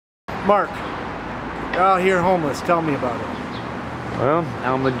Mark, you're out here homeless. Tell me about it. Well,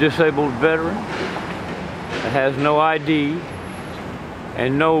 I'm a disabled veteran that has no ID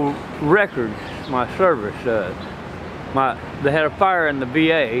and no records. My service. They had a fire in the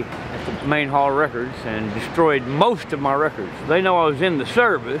VA at the main hall records and destroyed most of my records. They know I was in the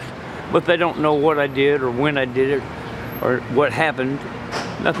service, but they don't know what I did or when I did it or what happened.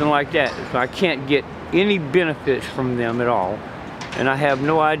 Nothing like that. So I can't get any benefits from them at all, and I have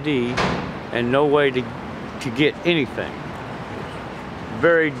no ID and no way to get anything.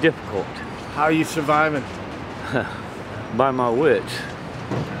 Very difficult. How are you surviving? By my wits.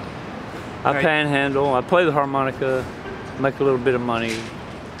 I panhandle, I play the harmonica, make a little bit of money.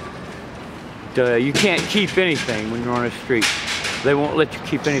 You can't keep anything when you're on the street. They won't let you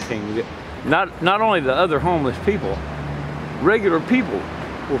keep anything. Not only the other homeless people, regular people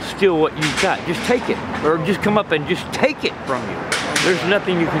will steal what you've got. Just take it, or just come up and just take it from you. There's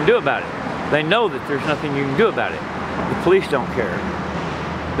nothing you can do about it. They know that there's nothing you can do about it. The police don't care.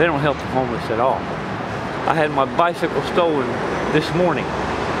 They don't help the homeless at all. I had my bicycle stolen this morning.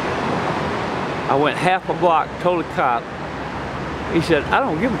 I went half a block, told a cop. He said, "I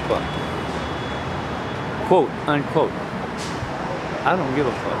don't give a fuck." Quote, unquote. I don't give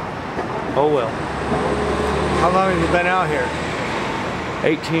a fuck. Oh well. How long have you been out here?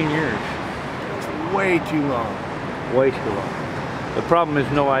 18 years. It's way too long. Way too long. The problem is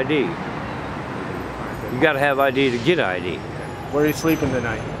no ID. You gotta have ID to get ID. Where are you sleeping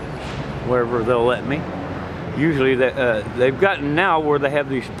tonight? Wherever they'll let me. Usually they've gotten now where they have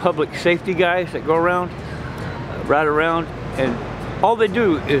these public safety guys that go around, ride around, and all they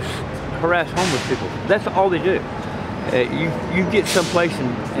do is harass homeless people. That's all they do. You get someplace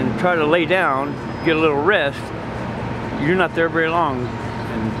and try to lay down, get a little rest, you're not there very long,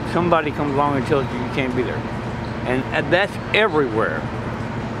 and somebody comes along and tells you you can't be there. And that's everywhere.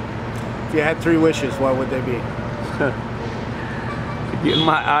 If you had 3 wishes, what would they be? To get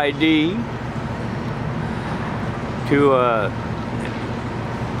my ID, to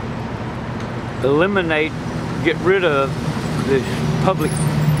eliminate, get rid of this public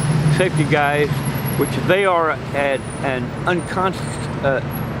safety guys, which they are an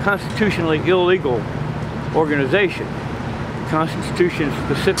unconstitutionally illegal organization. The Constitution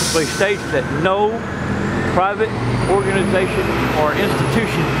specifically states that no private organization or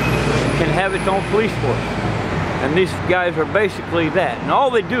institution can have its own police force. And these guys are basically that. And all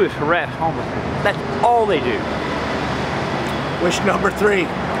they do is harass homeless people. That's all they do. Wish number 3.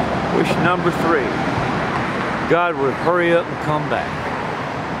 Wish number 3. God would hurry up and come back.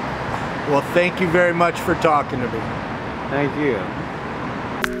 Well, thank you very much for talking to me. Thank you.